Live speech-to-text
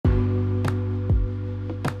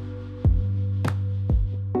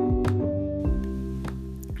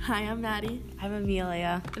Hi, I'm Maddie. I'm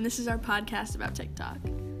Amelia. And this is our podcast about TikTok.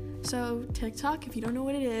 So, TikTok, if you don't know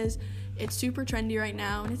what it is, it's super trendy right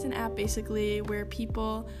now, and it's an app basically where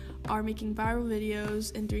people are making viral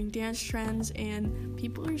videos and doing dance trends, and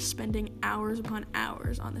people are spending hours upon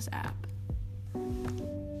hours on this app.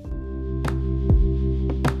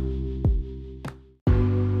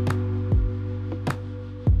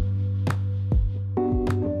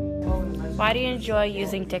 Why do you enjoy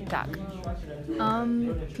using TikTok?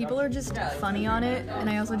 People are just funny on it, and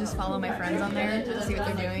I also just follow my friends on there to see what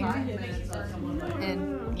they're doing.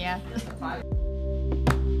 And yeah.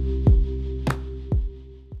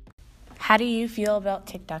 How do you feel about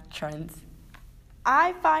TikTok trends?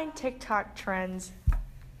 I find TikTok trends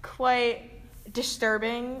quite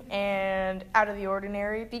disturbing and out of the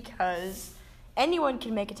ordinary because anyone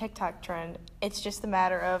can make a TikTok trend. It's just a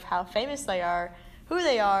matter of how famous they are, who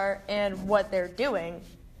they are, and what they're doing.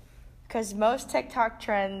 Because most TikTok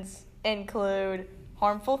trends include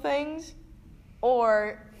harmful things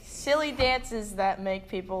or silly dances that make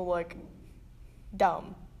people look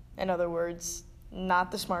dumb. In other words,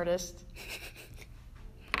 not the smartest.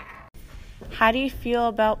 How do you feel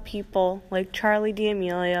about people like Charlie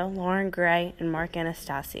D'Amelio, Lauren Gray, and Mark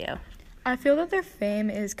Anastasio? I feel that their fame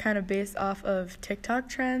is kind of based off of TikTok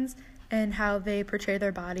trends and how they portray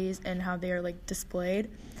their bodies and how they are displayed.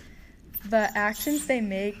 The actions they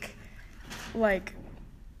make,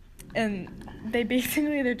 and they're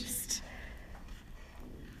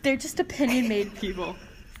just opinion-made people.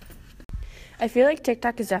 I feel like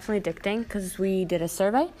TikTok is definitely addicting because we did a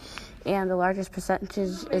survey, and the largest percentage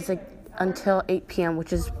is until 8 p.m.,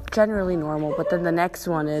 which is generally normal, but then the next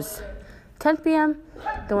one is 10 p.m.,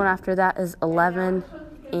 the one after that is 11,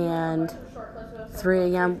 and 3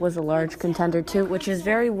 a.m. was a large contender too, which is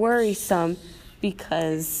very worrisome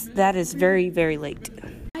because that is very, very late.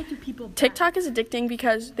 TikTok is addicting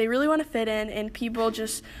because they really want to fit in, and people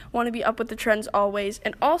just want to be up with the trends always.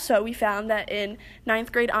 And also, we found that in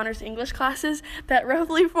 9th grade honors English classes, that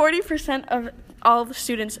roughly 40% of all the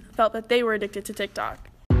students felt that they were addicted to TikTok.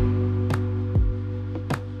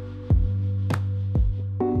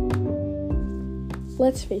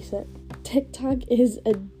 Let's face it, TikTok is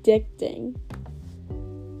addicting.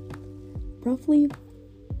 Roughly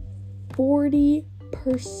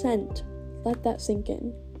 40%, let that sink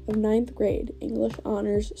in, of 9th grade English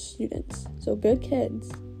honors students, so good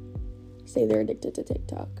kids, say they're addicted to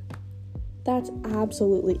TikTok. That's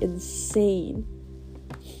absolutely insane.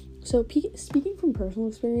 So speaking from personal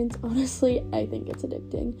experience, honestly, I think it's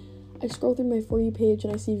addicting. I scroll through my For You page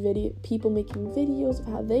and I see people making videos of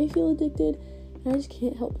how they feel addicted, and I just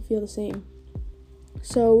can't help but feel the same.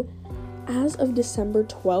 So, as of December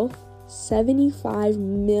 12th, 75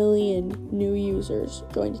 million new users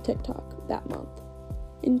joined TikTok that month.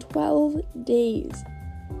 In 12 days.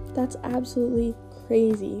 That's absolutely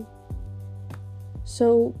crazy.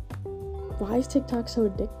 So, why is TikTok so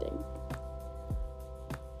addicting?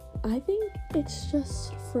 I think it's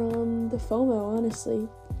just from the FOMO, honestly.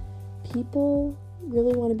 People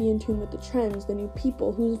really want to be in tune with the trends, the new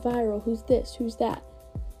people, who's viral, who's this, who's that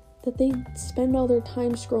they spend all their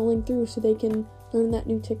time scrolling through so they can learn that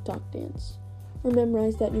new TikTok dance, or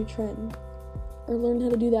memorize that new trend, or learn how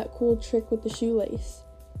to do that cool trick with the shoelace.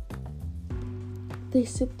 They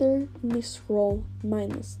sit there and they scroll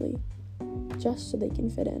mindlessly, just so they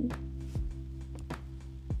can fit in.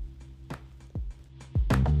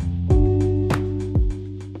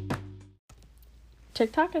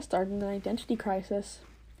 TikTok has started an identity crisis.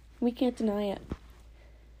 We can't deny it.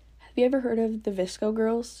 Have you ever heard of the Visco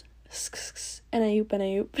girls? And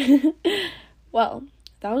Ayoop. Well,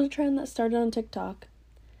 that was a trend that started on TikTok.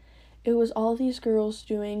 It was all these girls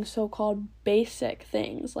doing so-called basic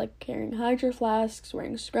things, like carrying hydro flasks,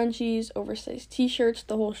 wearing scrunchies, oversized t-shirts,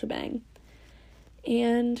 the whole shebang.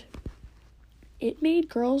 And it made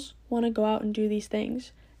girls want to go out and do these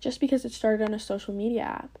things, just because it started on a social media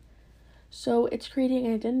app. So it's creating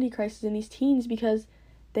an identity crisis in these teens because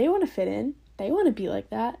they want to fit in, they want to be like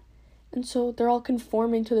that, and so they're all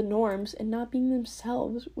conforming to the norms and not being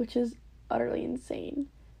themselves, which is utterly insane.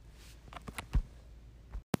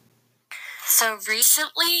 So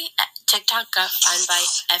recently, TikTok got fined by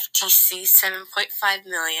FTC $7.5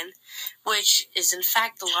 million, which is in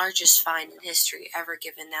fact the largest fine in history ever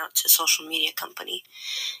given out to a social media company.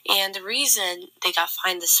 And the reason they got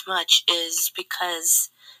fined this much is because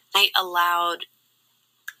they allowed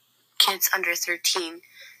kids under 13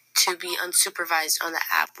 to be unsupervised on the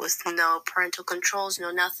app with no parental controls,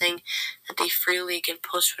 no nothing, that they freely can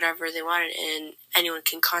post whatever they wanted and anyone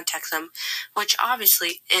can contact them, which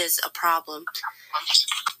obviously is a problem.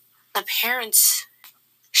 The parents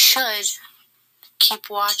should keep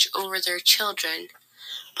watch over their children,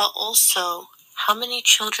 but also how many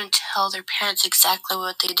children tell their parents exactly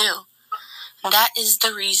what they do. That is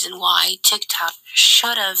the reason why TikTok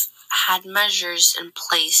should have had measures in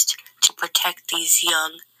place to protect these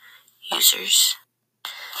young users.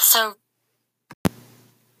 So,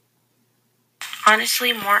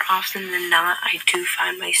 honestly, more often than not, I do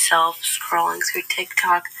find myself scrolling through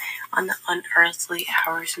TikTok on the unearthly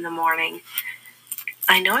hours in the morning.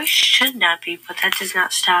 I know I should not be, but that does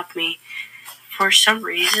not stop me. For some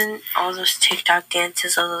reason, all those TikTok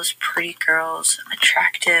dances, all those pretty girls,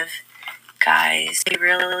 attractive guys, they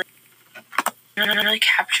really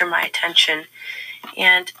capture my attention.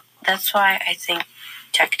 And that's why I think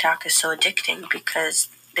TikTok is so addicting, because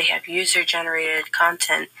they have user-generated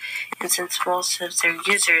content. And since most of their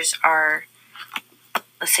users are,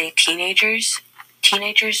 let's say, teenagers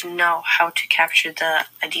know how to capture the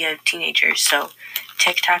idea of teenagers. So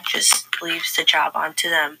TikTok just leaves the job onto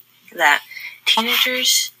them. That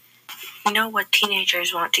teenagers know what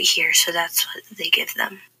teenagers want to hear, so that's what they give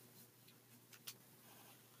them.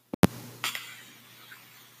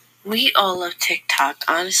 We all love TikTok.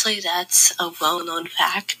 Honestly, that's a well-known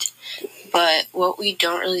fact. But what we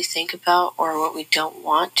don't really think about, or what we don't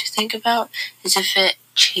want to think about, is if it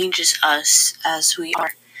changes us as we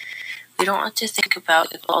are. We don't want to think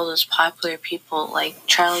about if all those popular people like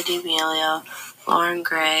Charlie D'Amelio, Lauren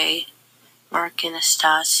Gray, Mark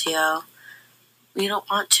Anastasio, we don't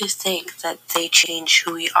want to think that they change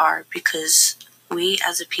who we are, because we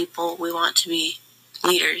as a people, we want to be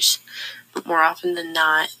leaders. But more often than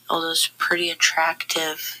not, all those pretty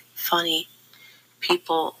attractive, funny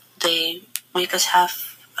people, they make us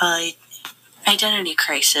have an identity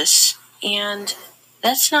crisis. And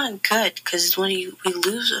that's not good, because when we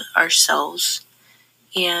lose ourselves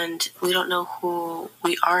and we don't know who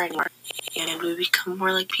we are anymore, and we become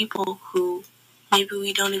more like people who maybe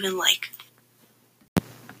we don't even like.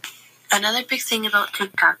 Another big thing about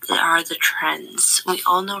TikTok are the trends. We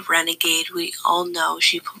all know Renegade. We all know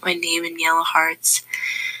She Put My Name in Yellow Hearts.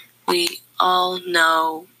 We all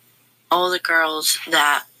know all the girls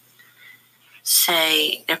that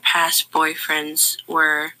say their past boyfriends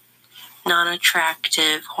were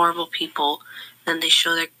non-attractive, horrible people, then they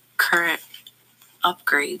show their current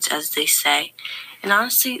upgrades, as they say. And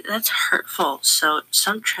honestly, that's hurtful. So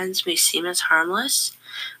some trends may seem as harmless,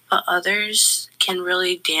 but others can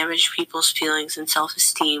really damage people's feelings and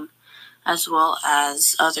self-esteem, as well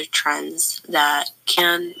as other trends that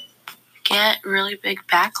can get really big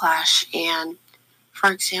backlash. And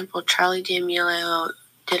for example, Charlie D'Amelio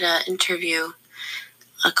did an interview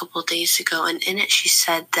a couple days ago, and in it she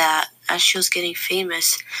said that as she was getting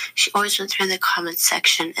famous, she always went through the comments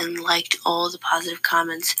section and liked all the positive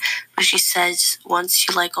comments. But she says once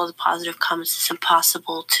you like all the positive comments, it's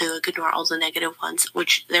impossible to ignore all the negative ones,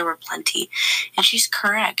 which there were plenty. And she's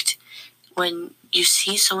correct. When you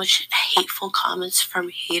see so much hateful comments from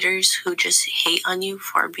haters who just hate on you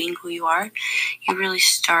for being who you are, you really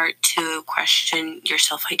start to question your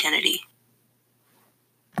self-identity.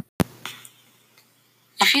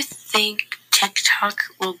 If you think TikTok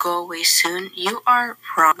will go away soon, you are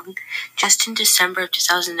wrong. Just in December of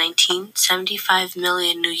 2019, 75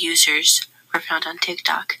 million new users were found on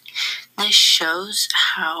TikTok. This shows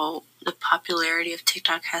how the popularity of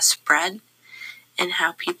TikTok has spread and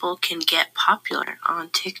how people can get popular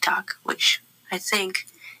on TikTok, which I think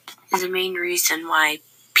is the main reason why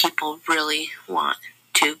people really want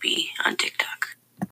to be on TikTok.